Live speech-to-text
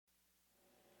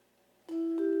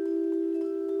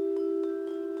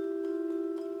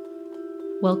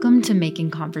Welcome to Making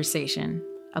Conversation,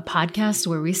 a podcast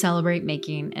where we celebrate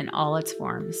making in all its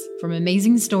forms, from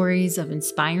amazing stories of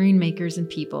inspiring makers and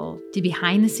people to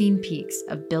behind-the-scene peaks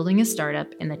of building a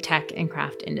startup in the tech and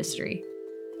craft industry.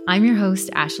 I'm your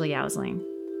host, Ashley Yousling.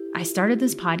 I started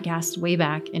this podcast way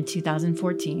back in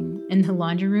 2014 in the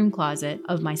laundry room closet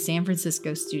of my San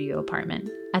Francisco studio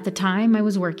apartment. At the time, I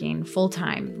was working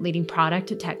full-time, leading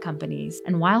product at tech companies,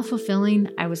 and while fulfilling,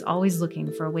 I was always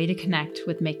looking for a way to connect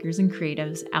with makers and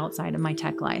creatives outside of my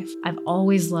tech life. I've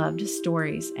always loved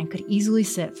stories and could easily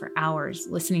sit for hours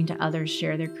listening to others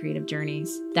share their creative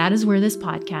journeys. That is where this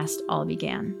podcast all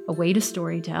began, a way to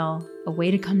storytell, a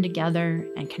way to come together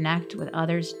and connect with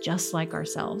others just like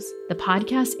ourselves. The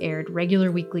podcast aired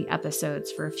regular weekly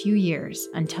episodes for a few years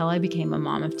until I became a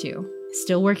mom of two.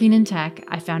 Still working in tech,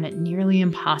 I found it nearly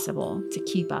impossible to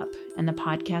keep up, and the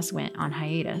podcast went on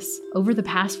hiatus. Over the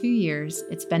past few years,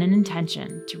 it's been an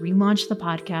intention to relaunch the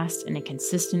podcast in a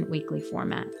consistent weekly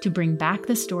format, to bring back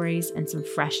the stories and some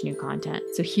fresh new content.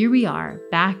 So here we are,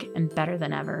 back and better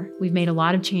than ever. We've made a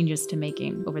lot of changes to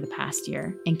Making over the past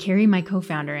year, and Carrie, my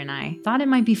co-founder, and I thought it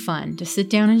might be fun to sit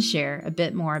down and share a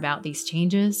bit more about these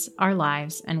changes, our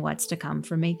lives, and what's to come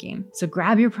for Making. So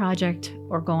grab your project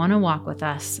or go on a walk with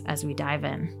us as we dive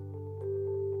in.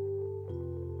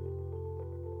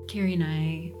 Carrie and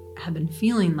I have been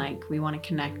feeling like we want to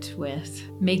connect with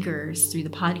makers through the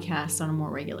podcast on a more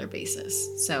regular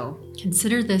basis. So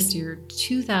consider this your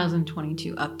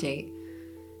 2022 update,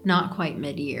 not quite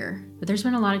mid-year, but there's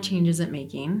been a lot of changes at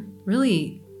Making,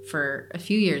 really for a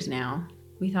few years now.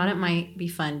 We thought it might be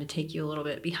fun to take you a little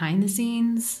bit behind the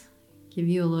scenes, give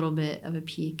you a little bit of a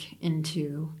peek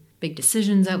into big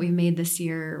decisions that we've made this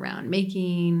year around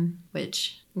Making,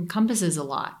 which encompasses a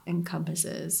lot.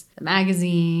 Encompasses the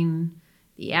magazine,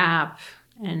 the app,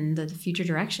 and the future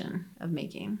direction of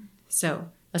Making. So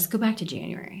let's go back to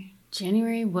January.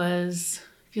 January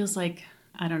feels like,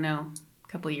 I don't know, a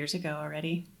couple of years ago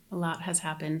already. A lot has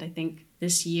happened. I think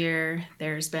this year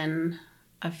there's been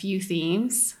a few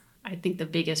themes. I think the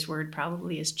biggest word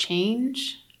probably is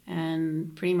change,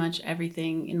 and pretty much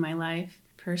everything in my life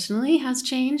personally has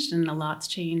changed, and a lot's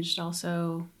changed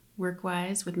also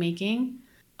work-wise with Making.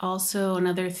 Also,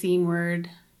 another theme word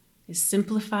is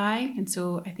simplify. And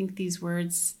so I think these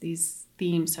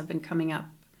themes have been coming up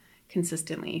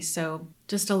consistently. So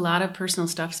just a lot of personal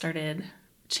stuff started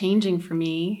changing for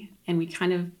me, and we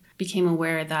kind of became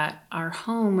aware that our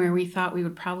home, where we thought we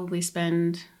would probably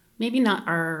spend maybe not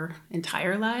our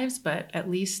entire lives, but at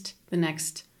least the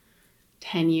next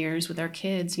 10 years with our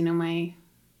kids. You know, my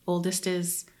oldest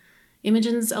is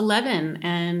Imogen's 11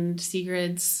 and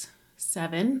Sigrid's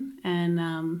 7.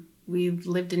 And we've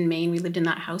lived in Maine. We lived in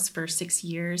that house for 6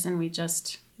 years, and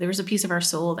there was a piece of our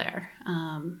soul there.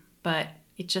 But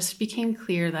it just became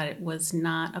clear that it was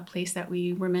not a place that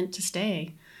we were meant to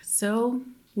stay. So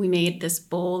we made this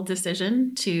bold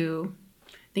decision to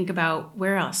think about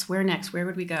where else, where next, where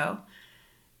would we go?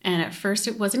 And at first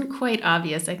it wasn't quite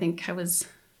obvious. I think I was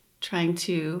trying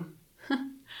to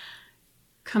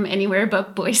come anywhere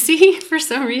but Boise for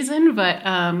some reason, but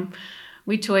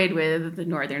we toyed with the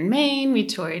northern Maine, we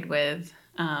toyed with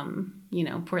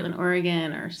Portland,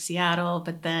 Oregon, or Seattle,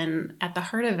 but then at the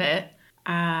heart of it,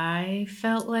 I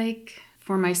felt like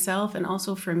for myself and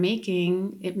also for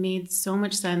Making, it made so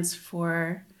much sense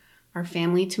for our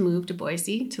family to move to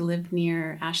Boise, to live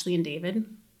near Ashley and David,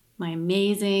 my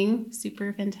amazing,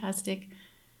 super fantastic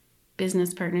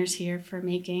business partners here for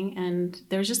Making. And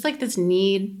there's just like this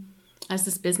need, as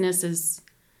this business is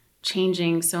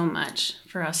changing so much,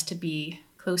 for us to be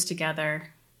close together,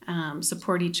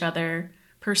 support each other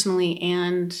personally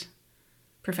and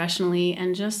professionally,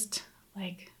 and just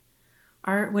like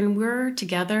when we're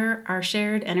together, our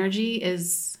shared energy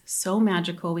is so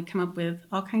magical. We come up with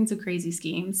all kinds of crazy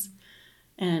schemes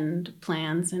and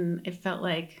plans, and it felt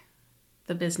like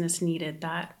the business needed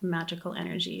that magical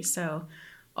energy. So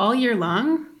all year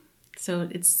long, so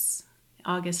it's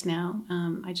August now,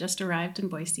 I just arrived in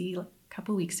Boise a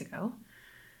couple weeks ago.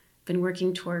 Been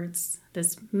working towards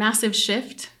this massive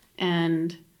shift,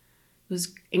 and it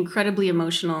was incredibly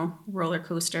emotional roller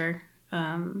coaster.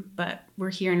 But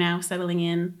we're here now, settling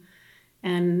in,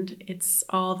 and it's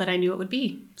all that I knew it would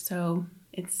be. So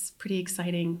it's pretty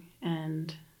exciting,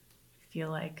 and I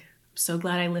feel like I'm so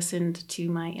glad I listened to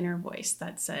my inner voice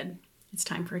that said, it's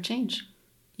time for a change.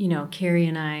 You know, Carrie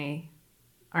and I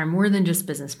are more than just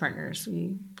business partners.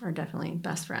 We are definitely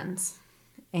best friends.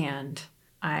 And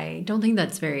I don't think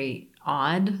that's very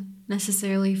odd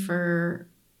necessarily for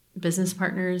business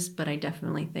partners, but I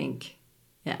definitely think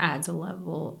it adds a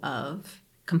level of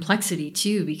complexity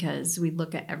too, because we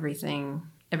look at everything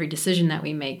every decision that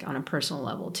we make on a personal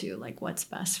level too, like what's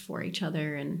best for each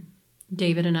other. And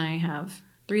David and I have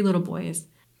 3 little boys,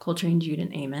 Coltrane, Jude,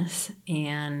 and Amos.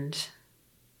 And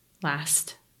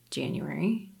last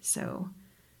January, so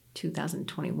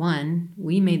 2021,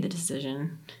 we made the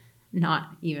decision, not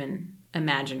even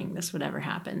imagining this would ever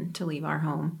happen, to leave our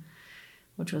home,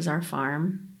 which was our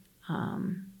farm,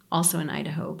 also in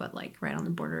Idaho, but like right on the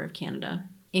border of Canada.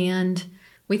 And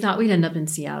we thought we'd end up in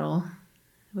Seattle,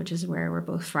 which is where we're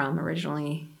both from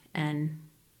originally, and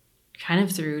kind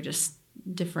of through just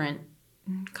different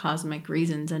cosmic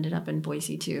reasons ended up in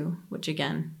Boise too, which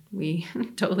again, we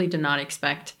totally did not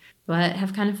expect, but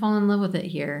have kind of fallen in love with it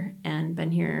here and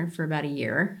been here for about a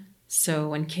year. So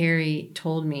when Carrie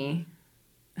told me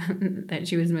that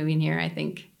she was moving here,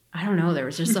 I don't know, there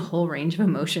was just a whole range of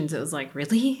emotions. It was like,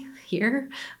 really? Here?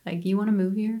 Like, you want to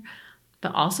move here?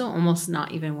 But also almost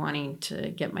not even wanting to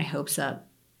get my hopes up.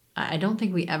 I don't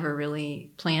think we ever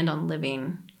really planned on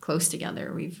living close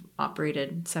together. We've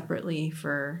operated separately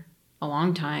for a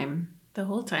long time. The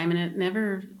whole time, and it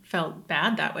never felt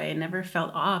bad that way. It never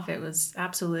felt off. It was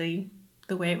absolutely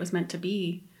the way it was meant to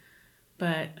be.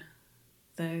 But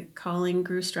the calling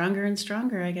grew stronger and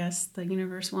stronger, I guess. The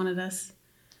universe wanted us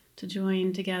to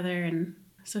join together, and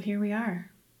so here we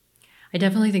are. I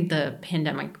definitely think the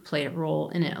pandemic played a role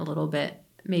in it a little bit,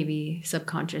 maybe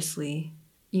subconsciously.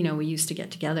 You know, we used to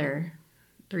get together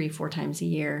 3-4 times a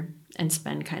year and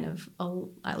spend kind of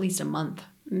at least a month.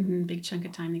 Mm-hmm, big chunk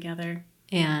of time together.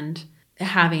 And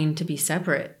having to be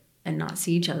separate and not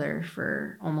see each other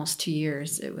for almost 2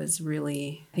 years, it was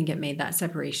really, I think it made that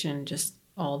separation just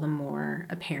all the more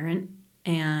apparent.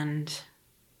 And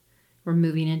we're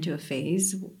moving into a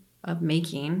phase of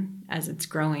making, as it's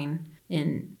growing,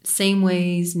 in same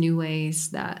ways, new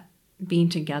ways, that being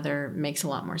together makes a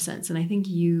lot more sense. And I think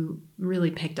you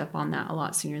really picked up on that a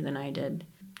lot sooner than I did.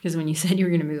 Because when you said you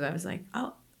were going to move, I was like,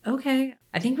 oh, okay.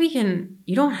 I think we can,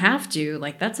 you don't have to.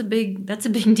 Like, that's a big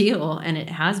deal. And it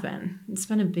has been. It's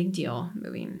been a big deal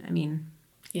moving. I mean.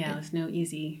 Yeah, it was no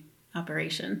easy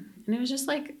operation. And it was just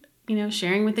like, you know,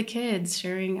 sharing with the kids,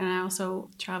 and I also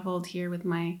traveled here with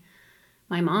my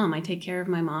mom. I take care of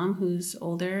my mom, who's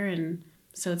older, and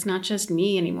so it's not just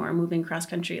me anymore moving cross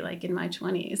country like in my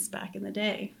 20s back in the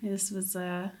day. This was,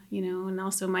 and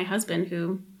also my husband,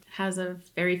 who has a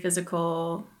very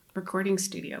physical recording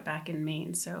studio back in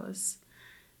Maine. So it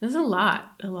was a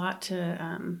lot to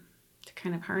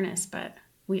kind of harness, but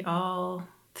we all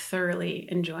thoroughly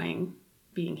enjoying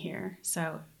being here.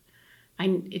 So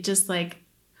it just like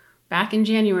back in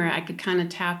January, I could kind of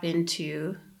tap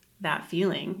into that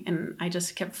feeling. And I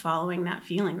just kept following that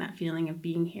feeling of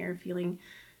being here, feeling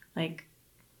like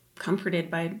comforted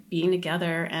by being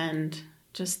together, and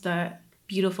just the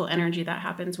beautiful energy that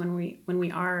happens when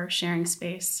we are sharing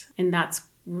space. And that's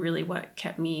really what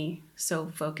kept me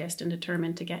so focused and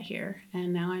determined to get here.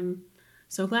 And now I'm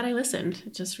so glad I listened.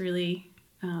 It just really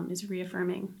is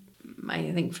reaffirming.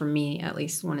 I think for me, at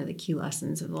least, one of the key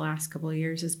lessons of the last couple of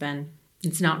years has been,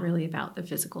 it's not really about the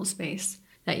physical space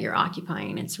that you're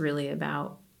occupying. It's really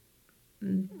about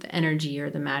the energy or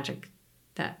the magic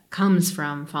that comes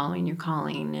from following your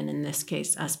calling. And in this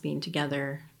case, us being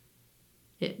together,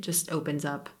 it just opens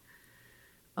up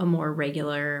a more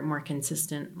regular, more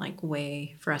consistent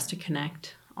way for us to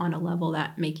connect on a level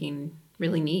that making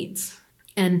really needs.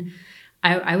 And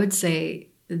I would say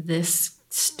this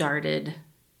started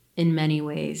in many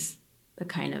ways the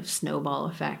kind of snowball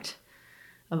effect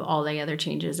of all the other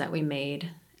changes that we made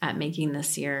at making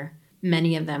this year.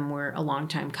 Many of them were a long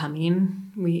time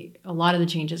coming. A lot of the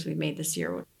changes we've made this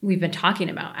year, we've been talking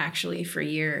about actually for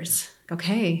years.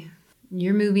 Okay,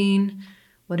 you're moving.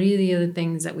 What are the other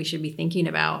things that we should be thinking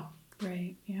about?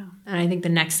 Right, yeah. And I think the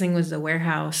next thing was the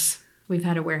warehouse. We've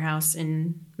had a warehouse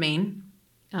in Maine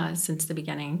since the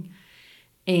beginning.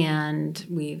 And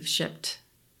we've shipped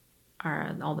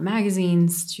all the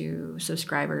magazines to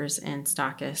subscribers and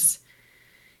stockists.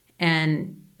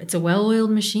 And it's a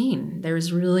well-oiled machine.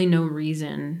 There's really no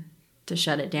reason to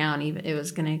shut it down. Even it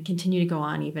was going to continue to go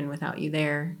on even without you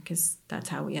there, because that's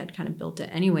how we had kind of built it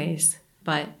anyways.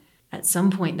 But at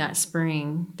some point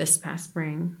this past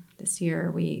spring, this year,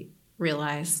 we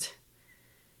realized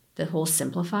the whole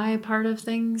simplify part of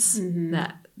things,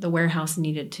 that the warehouse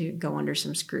needed to go under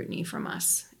some scrutiny from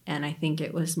us. And I think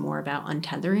it was more about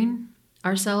untethering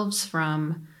ourselves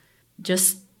from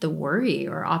just the worry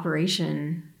or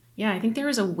operation. Yeah, I think there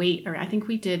was a weight, or I think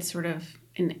we did sort of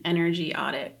an energy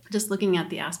audit, just looking at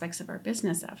the aspects of our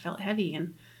business that felt heavy.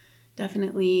 And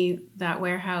definitely that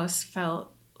warehouse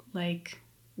felt like,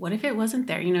 what if it wasn't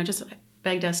there? Just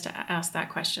begged us to ask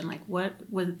that question, like, what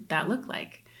would that look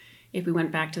like? if we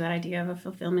went back to that idea of a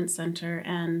fulfillment center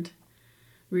and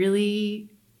really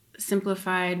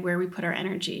simplified where we put our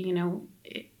energy. You know,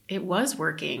 it was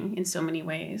working in so many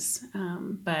ways,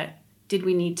 but did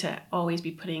we need to always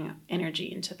be putting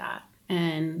energy into that?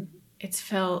 And it's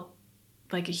felt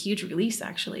like a huge release,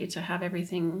 actually, to have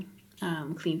everything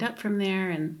cleaned up from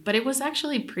there. But it was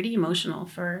actually pretty emotional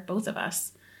for both of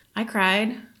us. I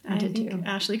cried. I did think too.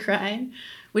 Ashley cried,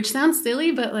 which sounds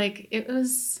silly, but like it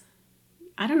was,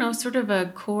 I don't know, sort of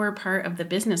a core part of the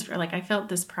business. For like, I felt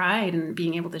this pride in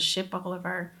being able to ship all of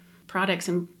our products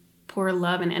and pour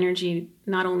love and energy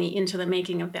not only into the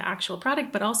making of the actual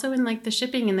product, but also in like the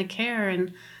shipping and the care.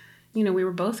 And, you know, we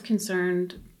were both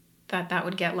concerned that that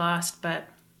would get lost, but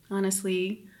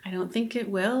honestly, I don't think it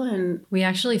will. And we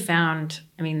actually found,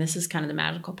 I mean, this is kind of the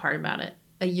magical part about it.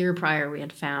 A year prior, we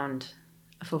had found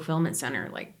a fulfillment center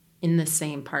like in the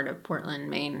same part of Portland,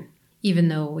 Maine, even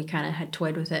though we kind of had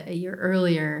toyed with it a year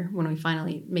earlier when we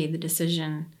finally made the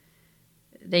decision.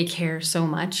 They care so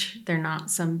much. They're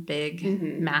not some big,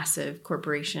 massive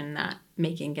corporation that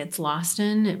making gets lost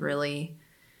in. It really...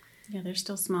 Yeah, they're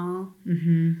still small.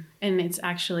 Mm-hmm. And it's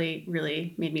actually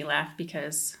really made me laugh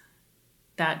because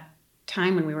that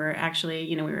time when we were actually,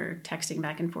 you know, we were texting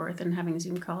back and forth and having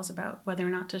Zoom calls about whether or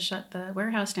not to shut the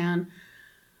warehouse down.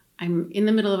 I'm in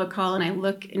the middle of a call and I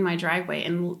look in my driveway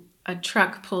and a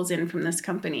truck pulls in from this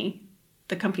company,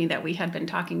 the company that we had been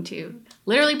talking to,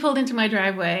 literally pulled into my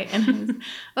driveway. And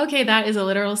okay, that is a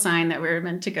literal sign that we're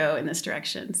meant to go in this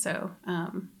direction. So,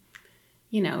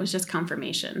 you know, it was just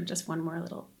confirmation, just one more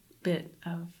little bit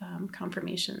of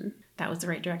confirmation that was the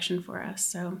right direction for us.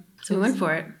 So we went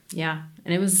for it. Yeah.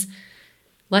 And it was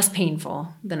less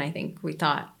painful than I think we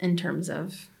thought in terms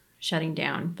of shutting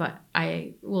down. But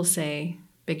I will say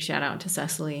big shout out to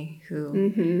Cecily,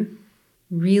 who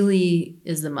really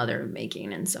is the mother of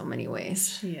making in so many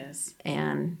ways. She is.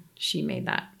 And she made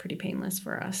that pretty painless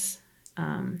for us.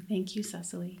 Thank you,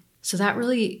 Cecily. So that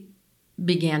really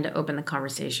began to open the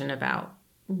conversation about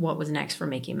what was next for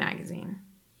Making Magazine.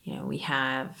 You know, we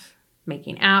have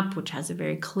Making App, which has a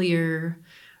very clear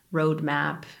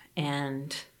roadmap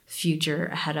and future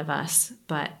ahead of us,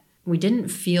 but we didn't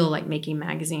feel like Making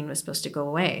Magazine was supposed to go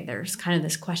away. There's kind of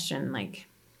this question, like,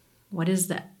 what is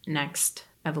the next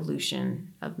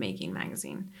evolution of Making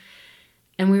Magazine?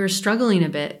 And we were struggling a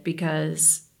bit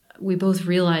because we both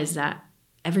realized that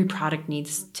every product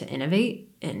needs to innovate,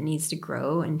 it needs to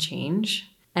grow and change.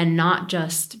 And not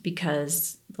just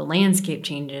because the landscape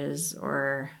changes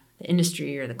or the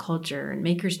industry or the culture and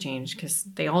makers change, because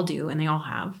they all do and they all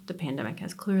have. The pandemic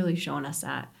has clearly shown us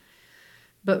that.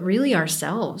 But really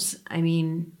ourselves. I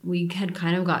mean, we had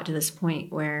kind of got to this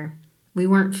point where we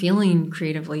weren't feeling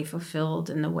creatively fulfilled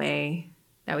in the way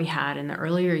that we had in the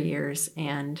earlier years.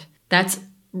 And that's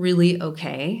really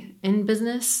okay in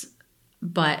business.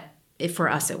 But for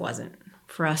us, it wasn't.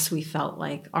 For us, we felt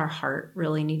like our heart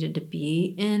really needed to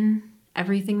be in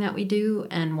everything that we do.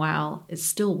 And while it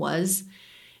still was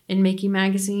in Making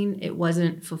Magazine, it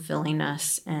wasn't fulfilling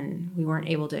us. And we weren't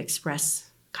able to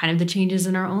express kind of the changes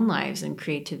in our own lives and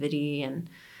creativity and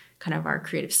kind of our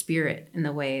creative spirit in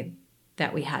the way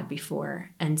that we had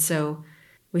before. And so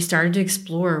we started to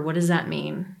explore, what does that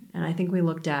mean? And I think we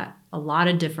looked at a lot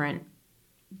of different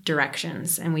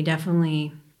directions. And we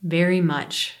definitely very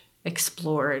much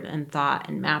explored and thought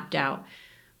and mapped out,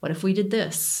 what if we did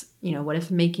this? You know, what if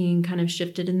making kind of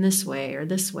shifted in this way or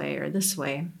this way or this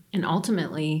way? And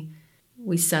ultimately,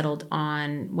 we settled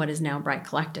on what is now Bright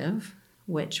Collective,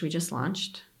 which we just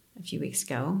launched a few weeks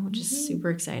ago, which is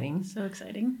super exciting. So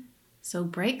exciting. So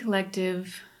Bright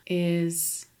Collective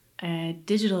is a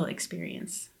digital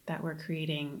experience that we're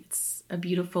creating. It's a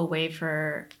beautiful way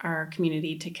for our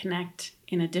community to connect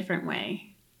in a different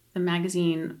way. The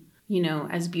magazine, you know,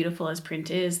 as beautiful as print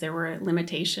is, there were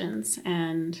limitations.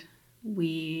 And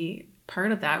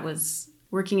part of that was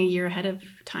working a year ahead of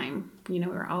time. You know,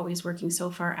 we were always working so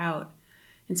far out.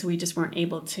 And so we just weren't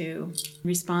able to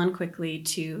respond quickly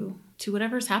to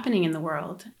whatever's happening in the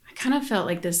world. I kind of felt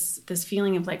like this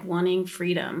feeling of like wanting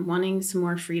freedom, wanting some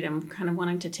more freedom, kind of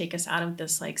wanting to take us out of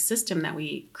this like system that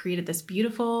we created, this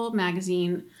beautiful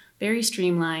magazine, very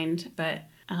streamlined. But,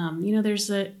 you know, there's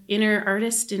an inner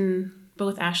artist in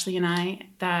both Ashley and I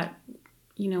that,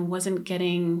 you know, wasn't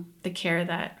getting the care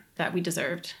that we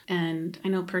deserved. And I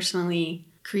know personally,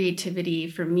 creativity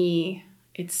for me,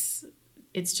 it's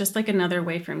just like another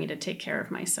way for me to take care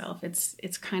of myself.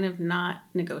 It's kind of not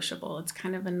negotiable. It's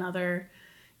kind of another,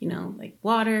 you know, like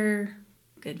water,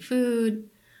 good food.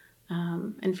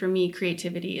 And for me,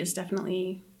 creativity is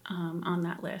definitely on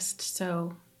that list.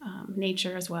 So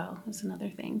nature as well is another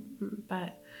thing.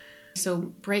 But So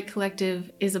Bright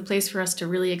Collective is a place for us to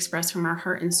really express from our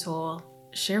heart and soul,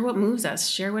 share what moves us,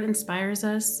 share what inspires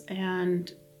us.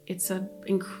 And it's an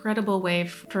incredible way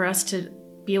for us to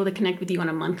be able to connect with you on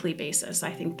a monthly basis.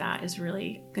 I think that is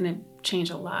really going to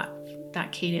change a lot.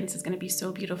 That cadence is going to be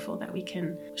so beautiful that we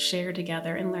can share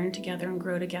together and learn together and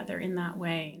grow together in that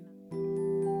way.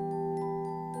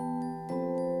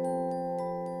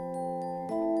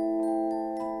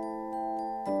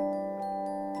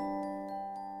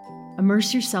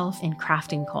 Immerse yourself in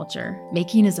crafting culture.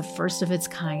 Making is a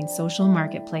first-of-its-kind social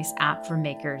marketplace app for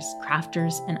makers,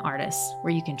 crafters, and artists,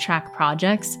 where you can track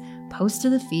projects, post to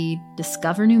the feed,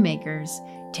 discover new makers,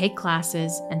 take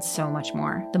classes, and so much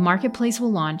more. The marketplace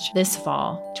will launch this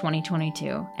fall,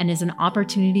 2022, and is an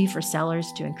opportunity for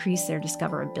sellers to increase their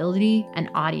discoverability and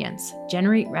audience,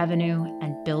 generate revenue,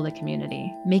 and build a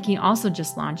community. Making also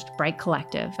just launched Bright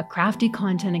Collective, a crafty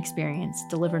content experience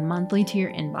delivered monthly to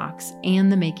your inbox and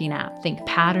the Making app. Think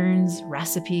patterns,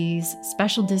 recipes,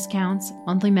 special discounts,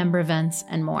 monthly member events,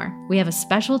 and more. We have a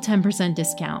special 10%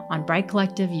 discount on Bright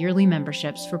Collective yearly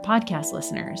memberships for podcast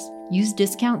listeners. Use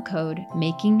discount code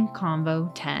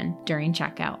MAKINGCONVO10 during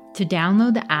checkout. To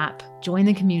download the app, join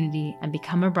the community, and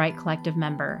become a Bright Collective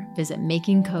member, visit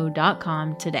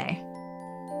makingcode.com today.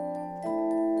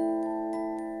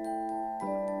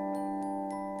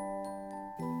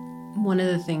 One of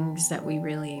the things that we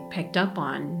really picked up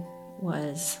on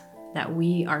was that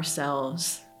we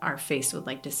ourselves are faced with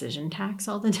like decision tax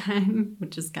all the time,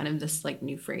 which is kind of this like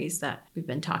new phrase that we've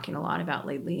been talking a lot about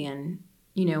lately. And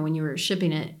you know, when you were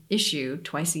shipping an issue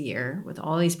twice a year with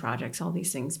all these projects, all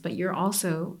these things, but you're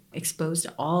also exposed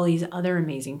to all these other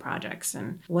amazing projects.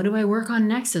 And what do I work on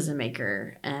next as a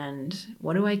maker? And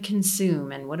what do I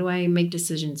consume? And what do I make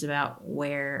decisions about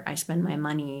where I spend my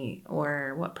money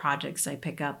or what projects I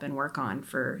pick up and work on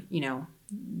for, you know,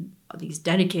 these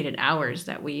dedicated hours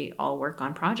that we all work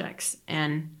on projects.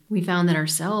 And we found that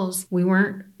ourselves, we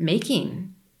weren't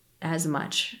making as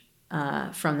much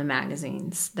from the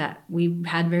magazines, that we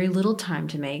had very little time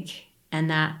to make, and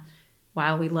that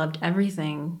while we loved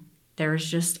everything, there was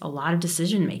just a lot of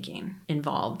decision making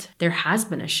involved. There has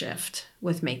been a shift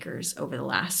with makers over the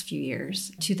last few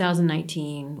years.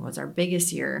 2019 was our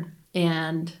biggest year,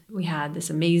 and we had this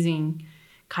amazing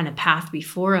kind of path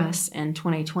before us, and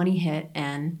 2020 hit,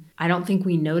 and I don't think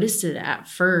we noticed it at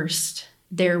first.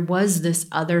 There was this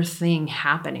other thing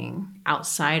happening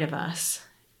outside of us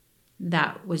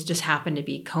that was just happened to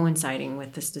be coinciding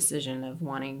with this decision of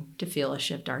wanting to feel a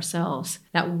shift ourselves,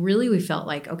 that really we felt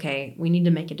like, okay, we need to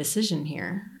make a decision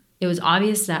here. It was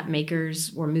obvious that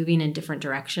makers were moving in different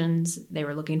directions. They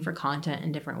were looking for content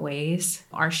in different ways.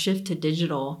 Our shift to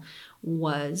digital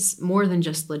was more than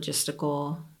just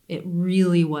logistical. It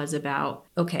really was about,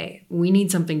 okay, we need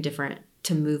something different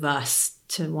to move us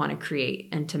to want to create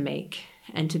and to make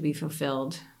and to be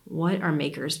fulfilled. What are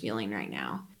makers feeling right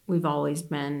now? We've always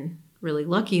been really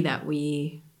lucky that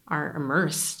we are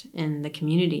immersed in the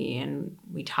community and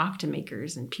we talk to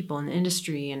makers and people in the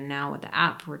industry. And now with the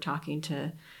app, we're talking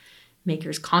to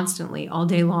makers constantly all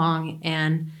day long.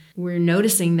 And we're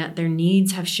noticing that their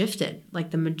needs have shifted.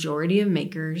 Like the majority of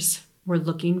makers were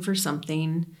looking for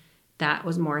something that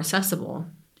was more accessible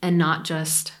and not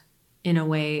just in a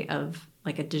way of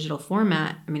like a digital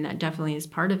format. I mean, that definitely is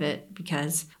part of it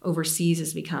because overseas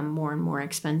has become more and more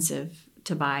expensive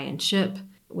to buy and ship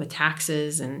with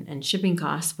taxes and shipping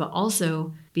costs, but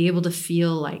also be able to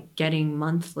feel like getting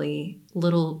monthly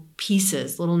little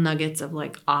pieces, little nuggets of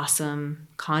like awesome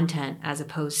content as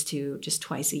opposed to just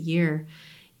twice a year.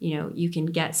 You know, you can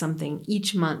get something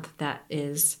each month that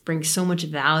brings so much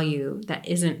value that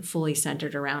isn't fully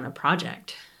centered around a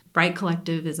project. Bright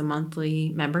Collective is a monthly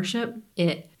membership.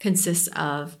 It consists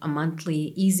of a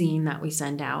monthly e-zine that we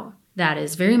send out that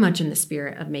is very much in the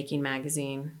spirit of Making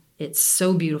Magazine. It's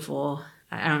so beautiful.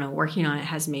 I don't know, working on it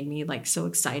has made me like so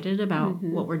excited about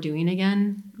what we're doing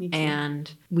again. And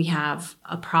we have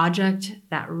a project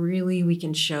that really we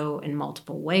can show in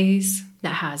multiple ways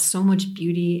that has so much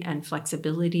beauty and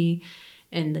flexibility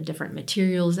in the different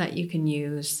materials that you can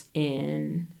use,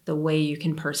 in the way you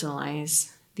can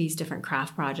personalize these different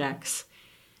craft projects.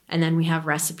 And then we have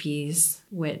recipes,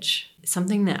 which is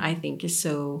something that I think is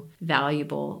so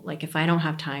valuable. Like if I don't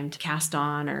have time to cast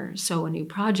on or sew a new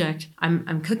project,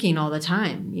 I'm cooking all the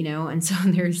time, you know? And so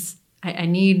I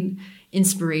need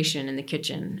inspiration in the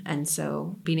kitchen. And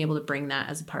so being able to bring that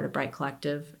as a part of Bright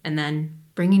Collective, and then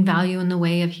bringing value in the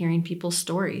way of hearing people's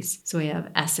stories. So we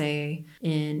have essay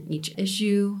in each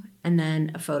issue and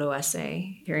then a photo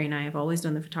essay. Carrie and I have always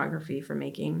done the photography for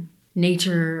Making.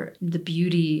 nature, the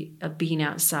beauty of being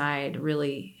outside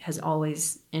really has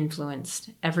always influenced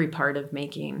every part of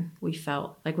making. We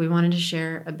felt like we wanted to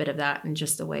share a bit of that in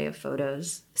just the way of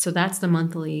photos. So that's the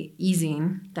monthly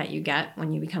easing that you get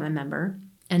when you become a member.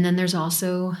 And then there's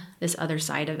also this other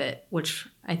side of it, which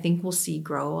I think we'll see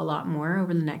grow a lot more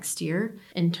over the next year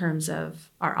in terms of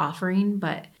our offering.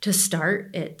 But to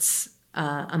start, it's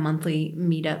a monthly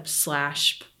meetup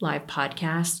 / live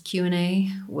podcast Q&A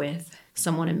with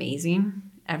someone amazing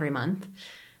every month.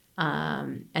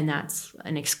 And that's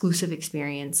an exclusive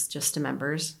experience just to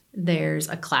members. There's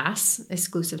a class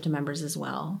exclusive to members as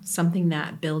well, something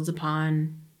that builds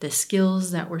upon the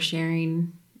skills that we're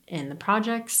sharing in the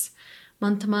projects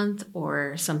month to month,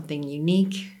 or something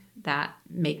unique that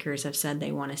makers have said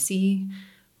they want to see,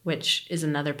 which is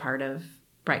another part of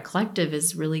Bright Collective,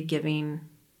 is really giving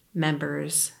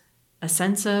members a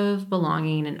sense of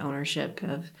belonging and ownership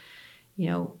of,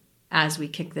 as we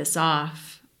kick this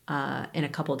off in a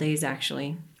couple days,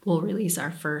 actually, we'll release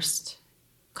our first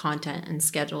content and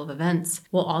schedule of events.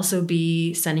 We'll also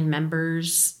be sending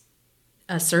members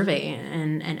a survey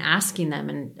and asking them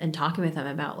and talking with them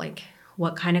about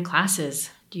what kind of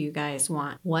classes do you guys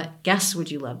want? What guests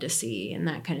would you love to see? And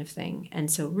that kind of thing.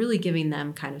 And so really giving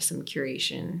them kind of some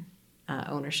curation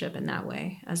ownership in that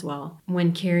way as well.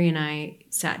 When Carrie and I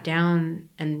sat down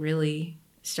and really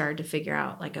started to figure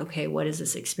out okay, what is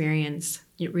this experience?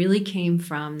 It really came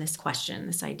from this question,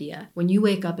 this idea. When you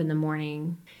wake up in the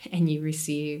morning and you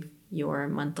receive your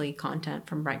monthly content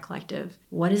from Bright Collective,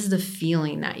 what is the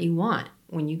feeling that you want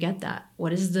when you get that?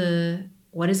 What is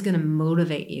going to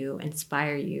motivate you,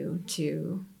 inspire you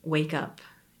to wake up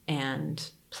and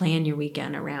plan your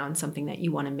weekend around something that you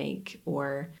want to make,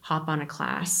 or hop on a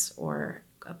class, or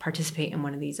participate in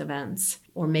one of these events,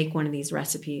 or make one of these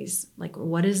recipes?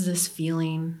 What is this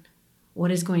feeling?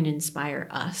 What is going to inspire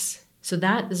us? So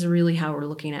that is really how we're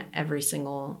looking at every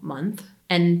single month,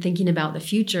 and thinking about the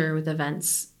future with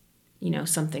events,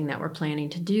 something that we're planning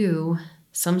to do,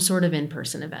 some sort of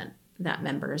in-person event that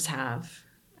members have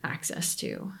access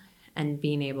to, and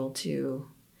being able to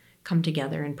come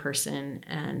together in person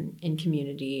and in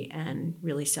community and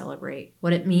really celebrate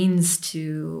what it means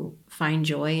to find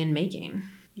joy in making.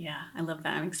 Yeah, I love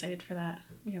that. I'm excited for that.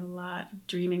 We have a lot of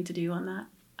dreaming to do on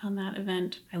that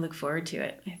event. I look forward to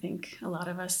it. I think a lot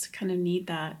of us kind of need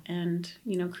that, and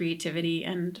creativity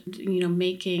and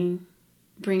making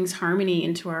brings harmony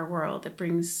into our world. It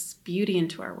brings beauty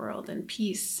into our world and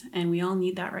peace, and we all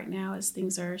need that right now as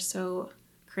things are so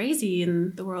crazy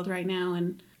in the world right now.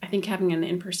 And I think having an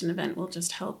in-person event will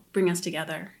just help bring us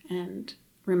together and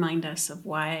remind us of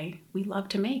why we love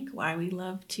to make, why we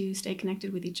love to stay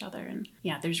connected with each other. And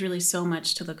yeah, there's really so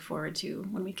much to look forward to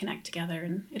when we connect together,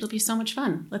 and it'll be so much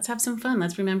fun. Let's have some fun.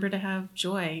 Let's remember to have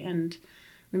joy and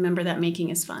remember that making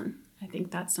is fun. I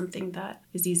think that's something that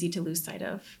is easy to lose sight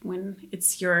of when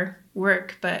it's your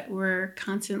work, but we're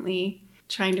constantly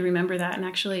trying to remember that. And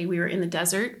actually, we were in the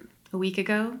desert a week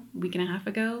and a half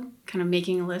ago, kind of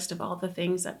making a list of all the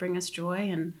things that bring us joy,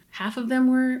 and half of them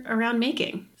were around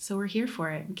making. So we're here for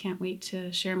it and can't wait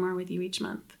to share more with you each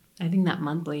month. I think that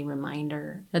monthly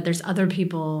reminder that there's other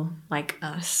people like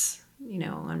us,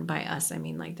 and by us, I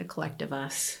mean the collective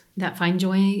us, that find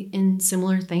joy in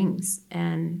similar things,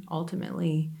 and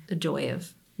ultimately the joy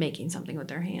of making something with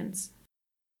their hands.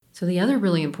 So the other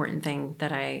really important thing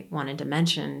that I wanted to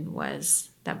mention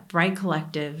was that Bright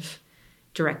Collective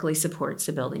directly supports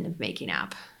the Building of Making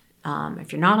app.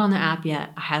 If you're not on the app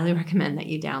yet, I highly recommend that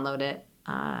you download it.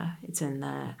 It's in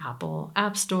the Apple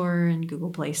App Store and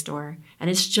Google Play Store. And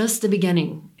it's just the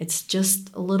beginning. It's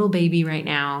just a little baby right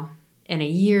now. In a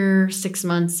year, 6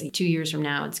 months, 2 years from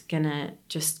now, it's going to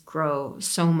just grow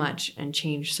so much and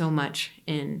change so much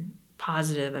in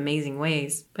positive, amazing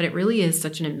ways. But it really is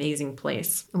such an amazing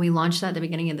place. And we launched that at the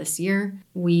beginning of this year.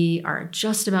 We are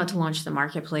just about to launch the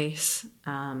marketplace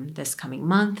this coming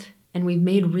month. And we've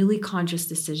made really conscious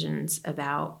decisions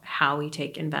about how we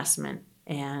take investment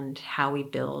and how we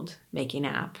build Making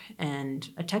App and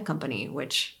a tech company,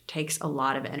 which takes a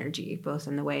lot of energy, both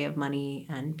in the way of money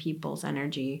and people's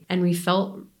energy. And we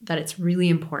felt that it's really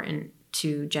important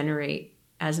to generate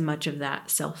as much of that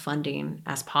self-funding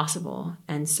as possible.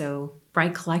 And so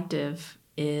Bright Collective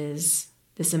is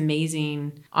this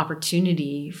amazing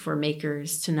opportunity for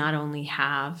makers to not only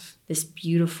have this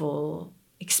beautiful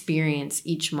experience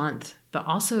each month, but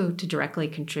also to directly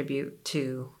contribute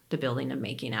to the Building of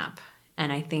Making app.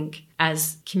 And I think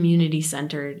as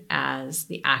community-centered as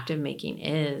the act of making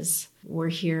is, we're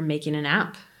here making an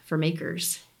app for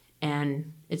makers.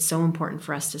 And it's so important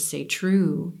for us to stay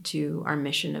true to our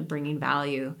mission of bringing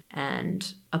value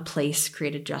and a place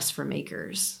created just for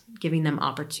makers, giving them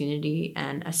opportunity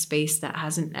and a space that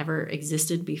hasn't ever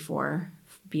existed before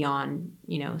beyond,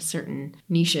 certain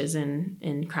niches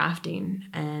in crafting.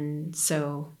 And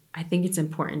so I think it's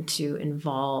important to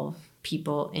involve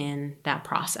people in that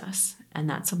process. And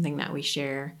that's something that we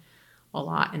share a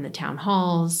lot in the town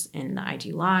halls, in the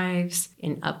IG Lives,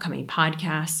 in upcoming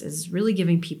podcasts, is really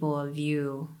giving people a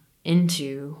view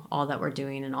into all that we're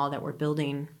doing and all that we're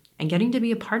building and getting to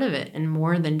be a part of it in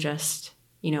more than just,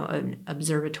 an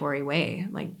observatory way,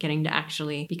 like getting to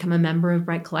actually become a member of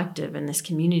Bright Collective in this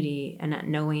community and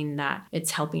knowing that it's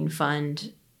helping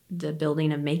fund the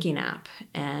building of Making app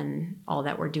and all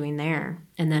that we're doing there.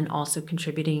 And then also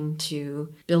contributing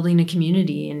to building a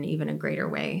community in even a greater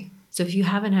way. So if you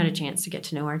haven't had a chance to get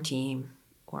to know our team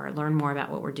or learn more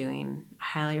about what we're doing, I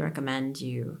highly recommend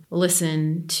you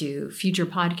listen to future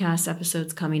podcast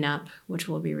episodes coming up, which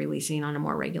we'll be releasing on a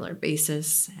more regular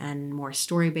basis, and more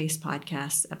story-based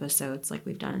podcast episodes like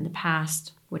we've done in the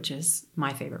past, which is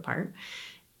my favorite part.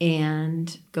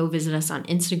 And go visit us on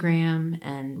Instagram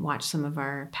and watch some of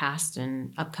our past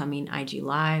and upcoming IG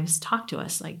Lives. Talk to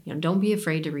us. Don't be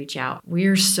afraid to reach out.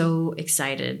 We're so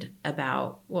excited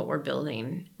about what we're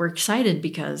building. We're excited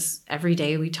because every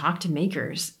day we talk to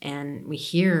makers and we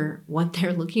hear what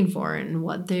they're looking for and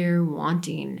what they're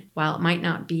wanting. While it might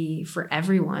not be for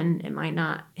everyone, it might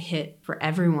not hit for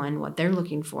everyone what they're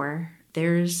looking for,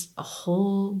 there's a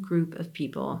whole group of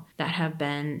people that have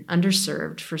been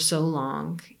underserved for so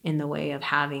long in the way of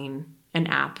having an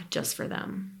app just for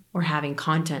them, or having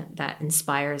content that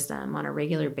inspires them on a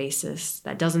regular basis,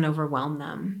 that doesn't overwhelm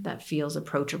them, that feels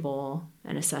approachable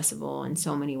and accessible in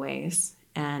so many ways.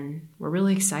 And we're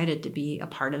really excited to be a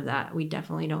part of that. We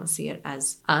definitely don't see it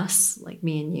as us, like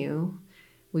me and you.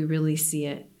 We really see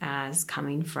it as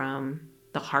coming from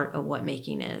the heart of what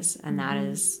making is. And that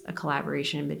is a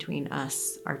collaboration between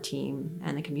us, our team,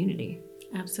 and the community.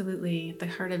 Absolutely. At the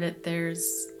heart of it,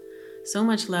 there's so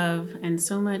much love and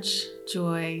so much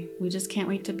joy. We just can't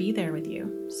wait to be there with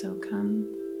you. So come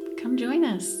join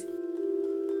us.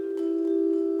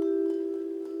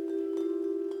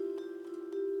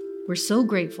 We're so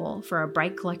grateful for our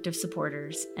Bright Collective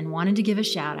supporters and wanted to give a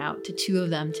shout out to two of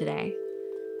them today.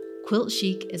 Quilt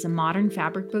Chic is a modern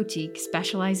fabric boutique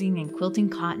specializing in quilting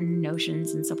cotton,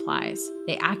 notions, and supplies.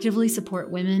 They actively support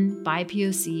women,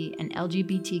 BIPOC, and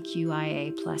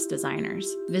LGBTQIA+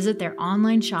 designers. Visit their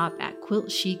online shop at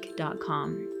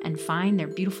quiltchic.com and find their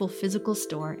beautiful physical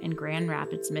store in Grand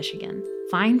Rapids, Michigan.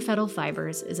 Fine Fettle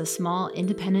Fibers is a small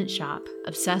independent shop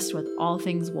obsessed with all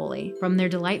things woolly. From their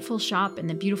delightful shop in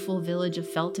the beautiful village of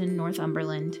Felton,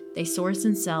 Northumberland, they source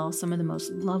and sell some of the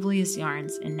most loveliest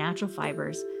yarns and natural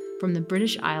fibers from the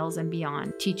British Isles and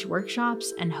beyond, teach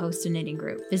workshops, and host a knitting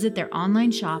group. Visit their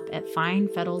online shop at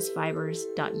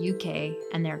finefettlesfibers.uk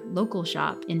and their local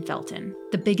shop in Felton.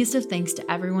 The biggest of thanks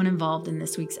to everyone involved in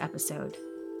this week's episode.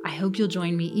 I hope you'll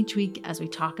join me each week as we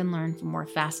talk and learn from more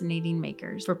fascinating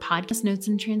makers. For podcast notes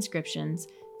and transcriptions,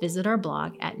 visit our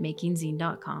blog at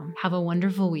makingzine.com. Have a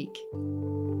wonderful week.